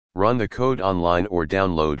Run the code online or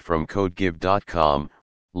download from codegive.com,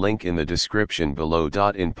 link in the description below.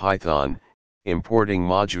 In Python, importing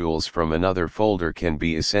modules from another folder can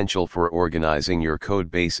be essential for organizing your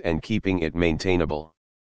codebase and keeping it maintainable.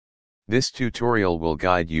 This tutorial will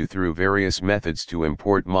guide you through various methods to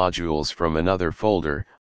import modules from another folder,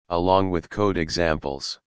 along with code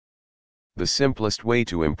examples. The simplest way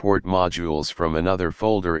to import modules from another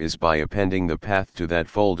folder is by appending the path to that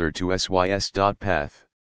folder to sys.path.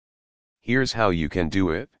 Here's how you can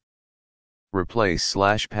do it. Replace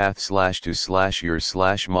 /path /to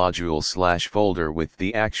 /your /module /folder with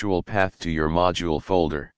the actual path to your module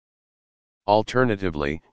folder.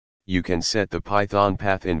 Alternatively, you can set the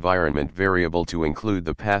pythonpath environment variable to include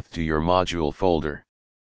the path to your module folder.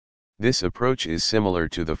 This approach is similar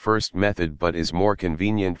to the first method but is more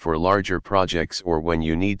convenient for larger projects or when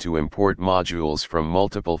you need to import modules from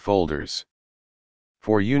multiple folders.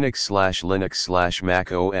 For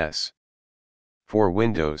Unix/Linux/macOS. For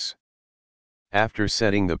Windows. After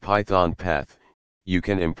setting the Python path, you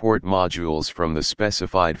can import modules from the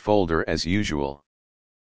specified folder as usual.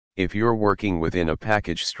 If you're working within a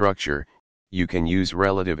package structure, you can use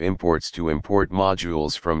relative imports to import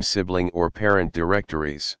modules from sibling or parent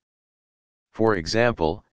directories. For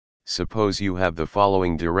example, suppose you have the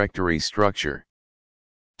following directory structure.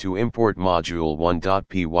 To import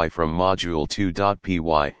module1.py from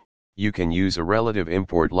module2.py, you can use a relative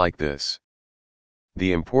import like this.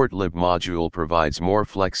 The import lib module provides more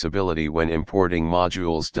flexibility when importing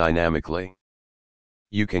modules dynamically.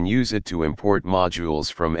 You can use it to import modules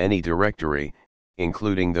from any directory,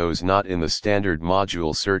 including those not in the standard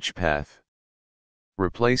module search path.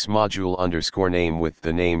 Replace module_name with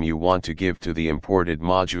the name you want to give to the imported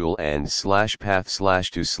module and /path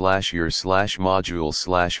 /to /your /module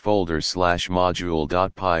 /folder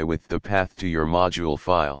 /module.py with the path to your module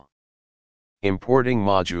file. Importing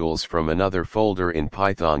modules from another folder in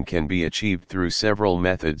Python can be achieved through several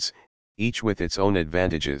methods, each with its own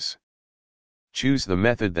advantages. Choose the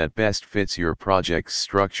method that best fits your project's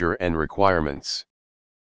structure and requirements.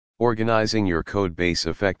 Organizing your codebase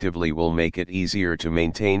effectively will make it easier to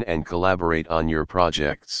maintain and collaborate on your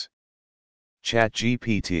projects.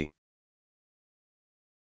 ChatGPT